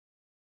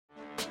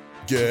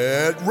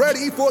Get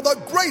ready for the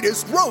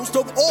greatest roast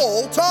of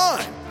all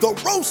time, the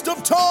Roast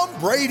of Tom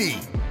Brady,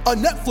 a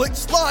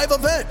Netflix live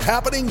event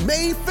happening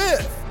May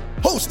 5th.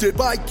 Hosted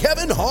by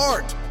Kevin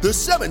Hart, the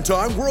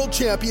 7-time world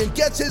champion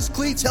gets his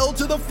cleats held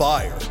to the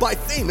fire by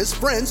famous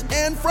friends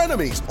and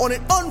frenemies on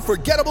an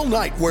unforgettable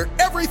night where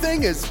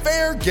everything is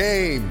fair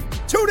game.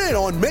 Tune in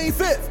on May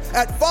 5th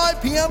at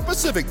 5 p.m.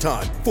 Pacific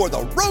time for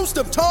the Roast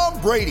of Tom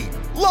Brady,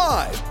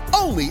 live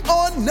only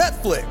on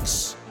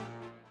Netflix.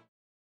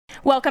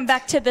 Welcome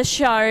back to the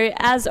show,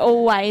 as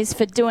always,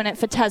 for doing it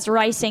for Tas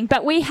Racing.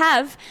 But we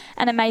have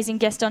an amazing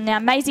guest on now,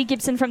 Maisie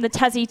Gibson from the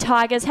Tassie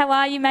Tigers. How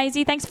are you,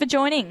 Maisie? Thanks for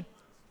joining.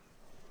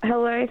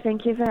 Hello,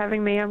 thank you for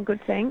having me. I'm good,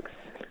 thanks.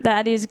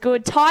 That is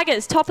good.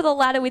 Tigers, top of the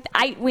ladder with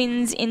 8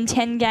 wins in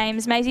 10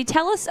 games. Maisie,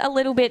 tell us a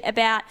little bit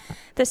about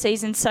the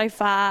season so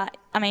far.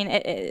 I mean,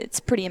 it's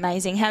pretty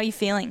amazing. How are you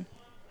feeling?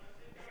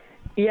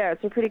 Yeah,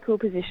 it's a pretty cool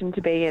position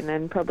to be in,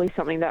 and probably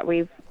something that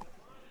we've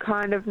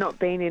kind of not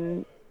been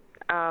in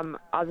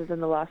other than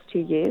the last 2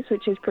 years,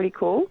 which is pretty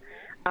cool.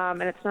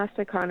 And it's nice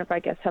to kind of, I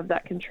guess, have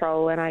that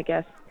control. And I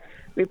guess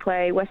we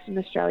play Western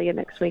Australia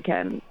next week.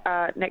 And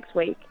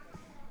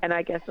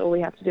I guess all we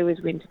have to do is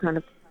win to kind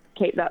of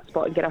keep that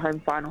spot and get a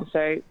home final.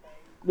 So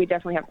we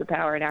definitely have the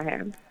power in our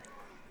hands.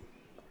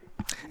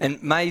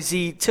 And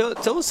Maisie,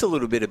 tell us a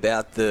little bit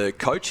about the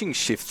coaching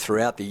shift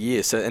throughout the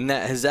year. So, and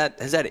has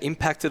that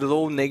impacted at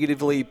all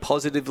negatively,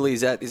 positively?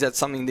 Is that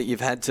something that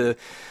you've had to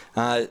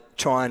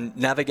try and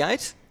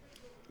navigate?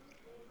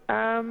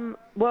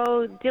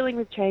 Well, dealing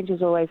with change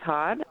is always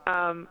hard,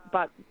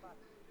 but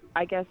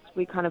I guess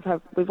we've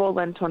all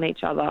lent on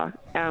each other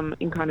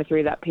in kind of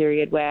through that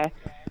period where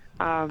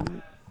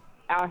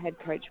our head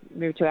coach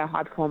moved to our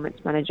high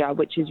performance manager,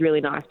 which is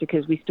really nice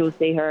because we still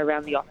see her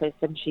around the office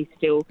and she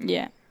still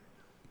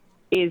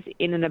is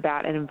in and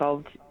about and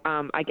involved,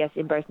 I guess,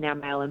 in both now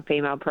male and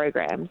female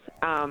programs.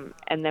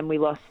 And then we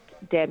lost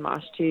Dan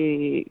Marsh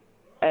to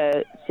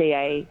a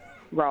CA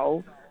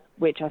role,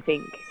 which I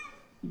think,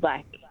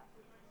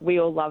 we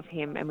all love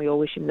him and we all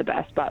wish him the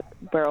best, but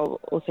we're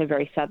all also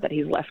very sad that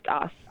he's left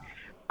us.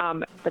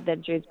 But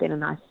then Jude's been a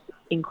nice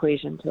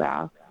inclusion to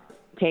our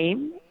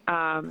team.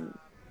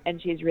 And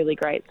she's really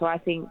great. So I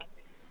think,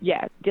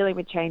 dealing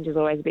with change is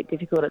always a bit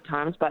difficult at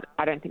times, but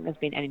I don't think there's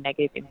been any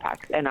negative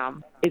impacts. And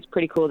it's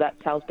pretty cool that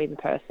Sal's been the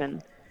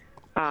person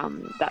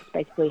that's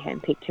basically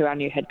handpicked who our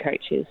new head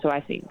coach is. So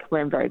I think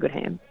we're in very good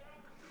hands.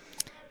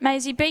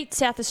 Maisie, beat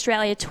South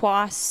Australia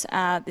twice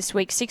this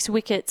week, 6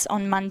 wickets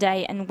on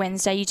Monday and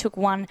Wednesday. You took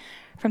 1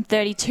 from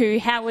 32.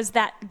 How was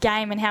that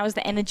game and how was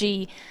the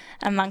energy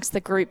amongst the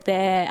group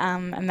there?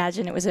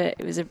 Imagine it was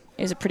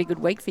a pretty good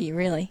week for you,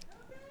 really.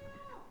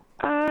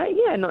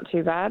 Yeah, not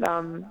too bad.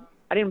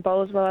 I didn't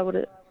bowl as well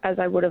as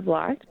I would have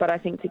liked, but I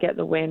think to get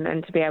the win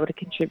and to be able to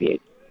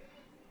contribute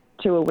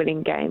to a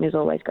winning game is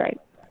always great.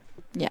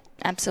 Yeah,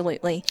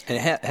 absolutely.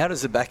 And how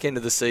does the back end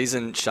of the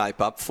season shape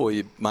up for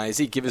you,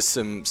 Maisie? Give us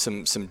some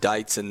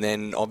dates, and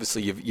then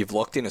obviously you've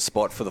locked in a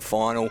spot for the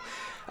final.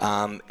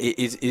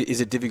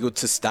 Is it difficult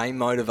to stay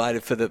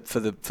motivated for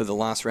the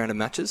last round of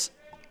matches?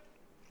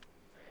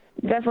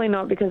 Definitely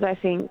not, because I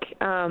think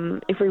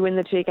if we win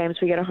the 2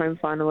 games, we get a home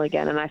final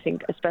again. And I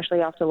think,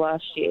 especially after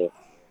last year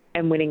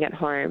and winning at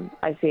home,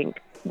 I think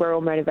we're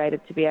all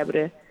motivated to be able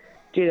to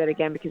do that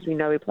again because we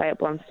know we play at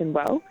Blunston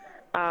well.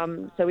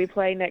 So we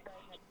play next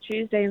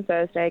Tuesday and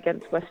Thursday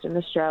against Western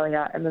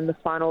Australia, and then the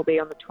final will be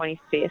on the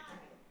 25th.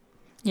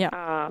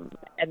 Yeah.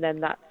 And then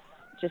that's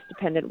just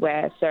dependent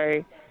where.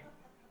 So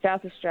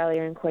South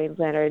Australia and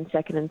Queensland are in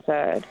 2nd and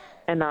 3rd,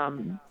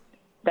 and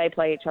they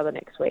play each other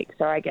next week.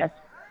 So I guess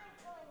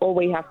all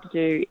we have to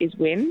do is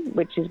win,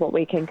 which is what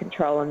we can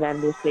control, and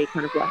then we'll see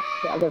kind of like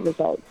the other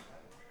results.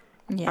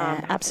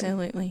 Yeah,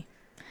 absolutely.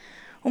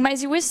 Well,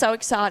 Maisie, we're so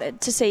excited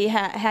to see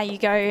how you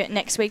go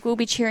next week. We'll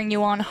be cheering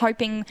you on,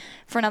 hoping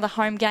for another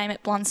home game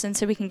at Blunston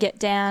so we can get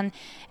down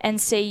and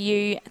see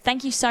you.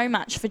 Thank you so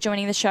much for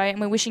joining the show,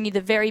 and we're wishing you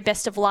the very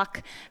best of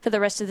luck for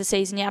the rest of the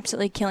season. You're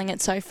absolutely killing it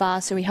so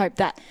far, so we hope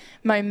that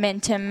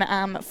momentum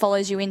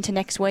follows you into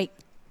next week.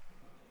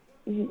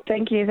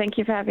 Thank you. Thank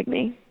you for having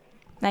me.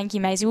 Thank you,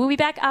 Maisie. We'll be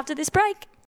back after this break.